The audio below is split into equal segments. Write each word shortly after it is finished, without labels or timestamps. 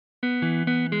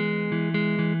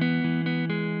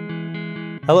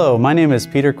Hello, my name is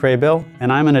Peter Kraybill,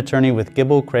 and I'm an attorney with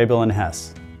Gibbel Kraybill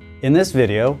Hess. In this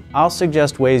video, I'll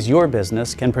suggest ways your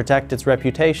business can protect its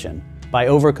reputation by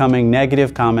overcoming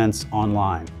negative comments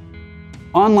online.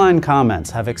 Online comments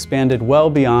have expanded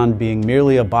well beyond being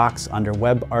merely a box under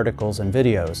web articles and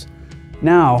videos.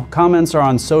 Now, comments are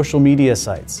on social media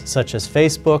sites such as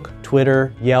Facebook,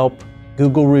 Twitter, Yelp,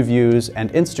 Google Reviews,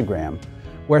 and Instagram,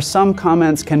 where some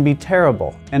comments can be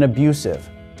terrible and abusive.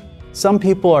 Some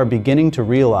people are beginning to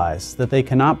realize that they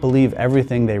cannot believe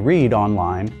everything they read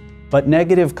online, but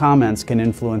negative comments can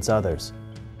influence others.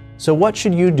 So what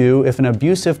should you do if an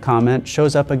abusive comment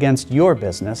shows up against your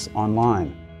business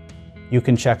online? You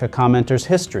can check a commenter's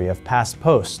history of past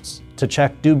posts to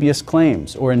check dubious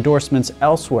claims or endorsements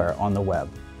elsewhere on the web.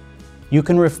 You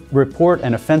can report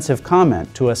an offensive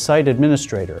comment to a site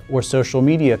administrator or social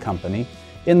media company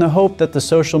in the hope that the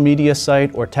social media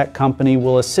site or tech company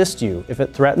will assist you if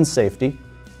it threatens safety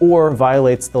or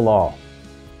violates the law.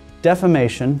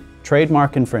 Defamation,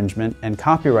 trademark infringement, and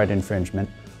copyright infringement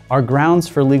are grounds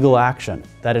for legal action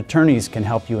that attorneys can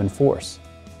help you enforce.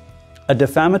 A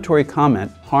defamatory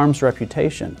comment harms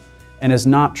reputation and is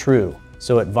not true,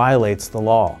 so it violates the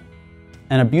law.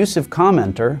 An abusive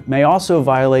commenter may also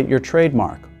violate your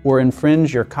trademark or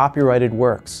infringe your copyrighted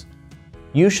works.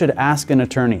 You should ask an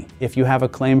attorney if you have a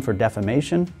claim for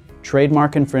defamation,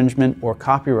 trademark infringement, or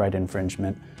copyright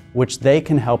infringement, which they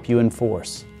can help you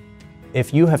enforce.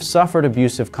 If you have suffered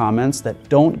abusive comments that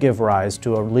don't give rise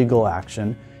to a legal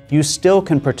action, you still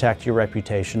can protect your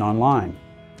reputation online.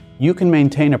 You can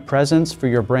maintain a presence for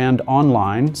your brand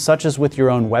online, such as with your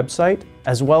own website,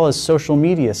 as well as social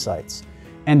media sites,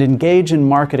 and engage in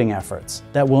marketing efforts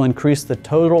that will increase the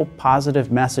total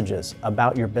positive messages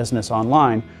about your business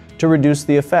online to reduce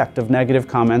the effect of negative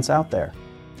comments out there.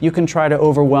 You can try to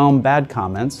overwhelm bad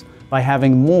comments by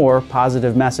having more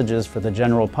positive messages for the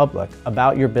general public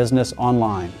about your business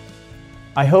online.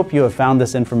 I hope you have found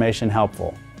this information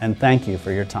helpful, and thank you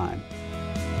for your time.